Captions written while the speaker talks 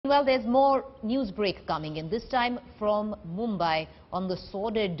Well, there's more news break coming in, this time from Mumbai on the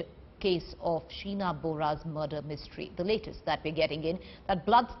sordid case of Sheena Bora's murder mystery. The latest that we're getting in, that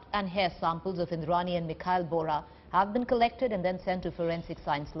blood and hair samples of Indrani and Mikhail Bora have been collected and then sent to Forensic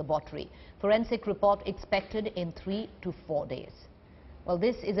Science Laboratory. Forensic report expected in 3 to 4 days. Well,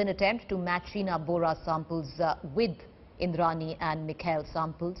 this is an attempt to match Sheena Bora's samples with Indrani and Mikhail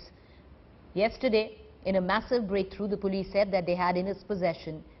samples. Yesterday, in a massive breakthrough, the police said that they had in its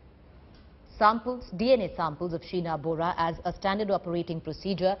possession DNA samples of Sheena Bora as a standard operating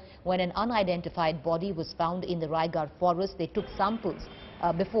procedure. When an unidentified body was found in the Raigad forest, they took samples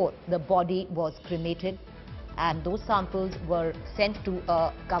before the body was cremated, and those samples were sent to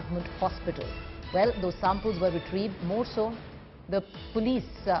a government hospital. Well, those samples were retrieved. More so, the police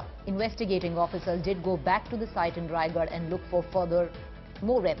investigating officers did go back to the site in Raigad and look for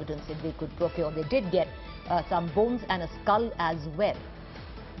more evidence if they could procure. They did get some bones and a skull as well.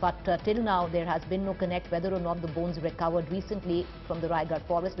 But till now, there has been no connect whether or not the bones recovered recently from the Raigad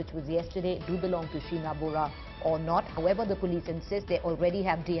forest, which was yesterday, do belong to Sheena Bora or not. However, the police insist they already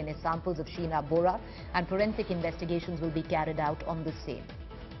have DNA samples of Sheena Bora, and forensic investigations will be carried out on the same.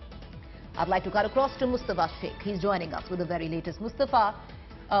 I'd like to cut across to Mustafa Sheikh. He's joining us with the very latest. Mustafa,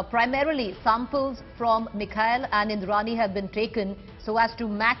 primarily samples from Mikhail and Indrani have been taken so as to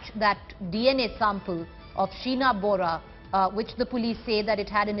match that DNA sample of Sheena Bora, which the police say that it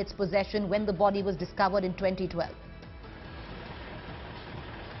had in its possession when the body was discovered in 2012.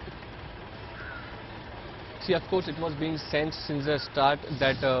 See, of course, it was being sent since the start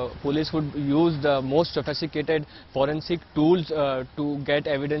that police would use the most sophisticated forensic tools to get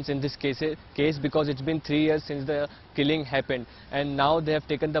evidence in this case, because it's been 3 years since the killing happened, and now they have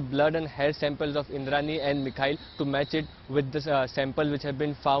taken the blood and hair samples of Indrani and Mikhail to match it with the sample which have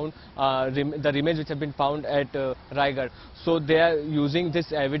been found, the remains which have been found at Raigad. So they are using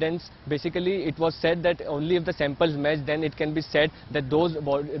this evidence. Basically, it was said that only if the samples match, then it can be said that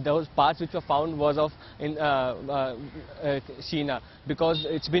those parts which were found was of Sheena, because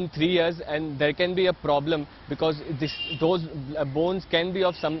it's been 3 years and there can be a problem because those bones can be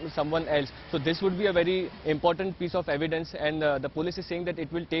of someone else. So this would be a very important piece of evidence, and the police is saying that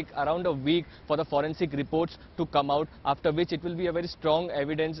it will take around a week for the forensic reports to come out, after which it will be a very strong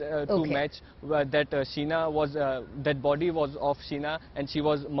evidence to match that Sheena was that body was of Sheena and she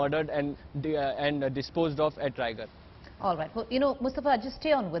was murdered and disposed of at Raigad. All right. Well, you know, Mustafa, just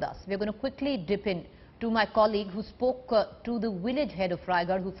stay on with us. We're going to quickly dip in to my colleague who spoke to the village head of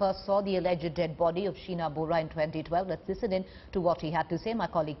Raigad, who first saw the alleged dead body of Sheena Bora in 2012. Let's listen in to what he had to say. My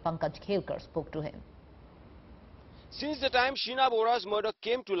colleague Pankaj Khelkar spoke to him. Since the time Sheena Bora's murder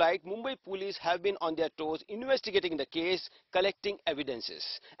came to light, Mumbai police have been on their toes investigating the case, collecting evidences.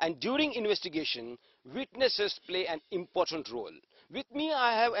 And during investigation, witnesses play an important role. With me,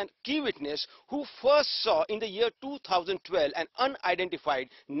 I have a key witness who first saw in the year 2012 an unidentified,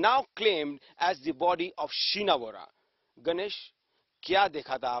 now claimed as the body of Sheena Bora. Ganesh, क्या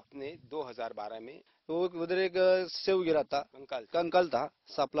देखा था आपने 2012 में? तो उधर एक save गिरा था, कंकाल था,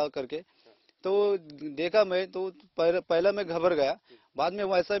 सापला करके. तो देखा मैं, तो पहला मैं घबर गया. बाद में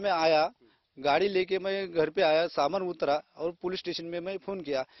वैसा मैं आया, गाड़ी लेके मैं घर पे आया, सामान उतरा और पुलिस स्टेशन में मैं फोन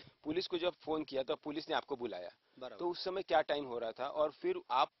किया. पुलिस को जब फोन किया तो पुलिस ने आपको बुलाया. तो उस समय क्या टाइम हो रहा था, और फिर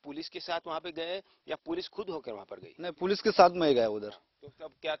आप पुलिस के साथ वहाँ पे गए या पुलिस खुद होकर वहाँ पर गई? नहीं, पुलिस के साथ मैं गया उधर. तो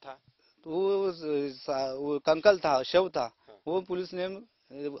तब क्या था? तो वो कंकाल था, शव था, वो पुलिस ने,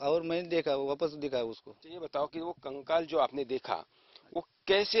 और मैंने देखा, वापस दिखाया उसको. ये बताओ कि वो कंकाल जो आपने देखा वो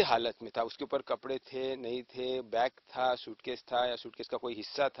कैसे हालत में था? उसके ऊपर कपड़े थे, नहीं थे, बैग था, सूटकेस था, या सूटकेस का कोई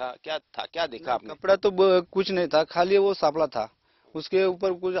हिस्सा था, क्या था, क्या देखा आपने? कपड़ा तो कुछ नहीं था, खाली वो सापला था. उसके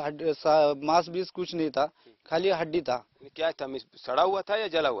ऊपर कुछ मांस बीस कुछ नहीं था, खाली हड्डी था. क्या था, सड़ा हुआ था या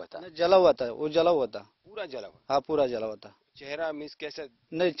जला हुआ था? जला हुआ था, वो जला हुआ था. पूरा जला हुआ? हाँ, पूरा जला हुआ था. चेहरा मिस कैसा?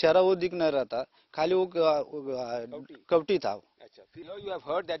 नहीं, चेहरा वो दिख नहीं रहा था, खाली वो कवटी था. अच्छा, फिर you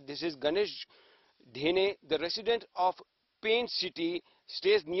have heard that this is Ganesh धेने, the resident of Pain City,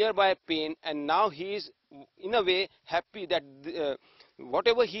 stays nearby Pain, and now he is in a way happy that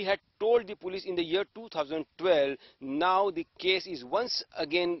whatever he had told the police in the year 2012, now the case is once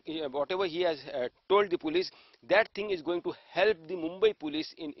again, whatever he has told the police, that thing is going to help the Mumbai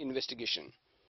police in investigation.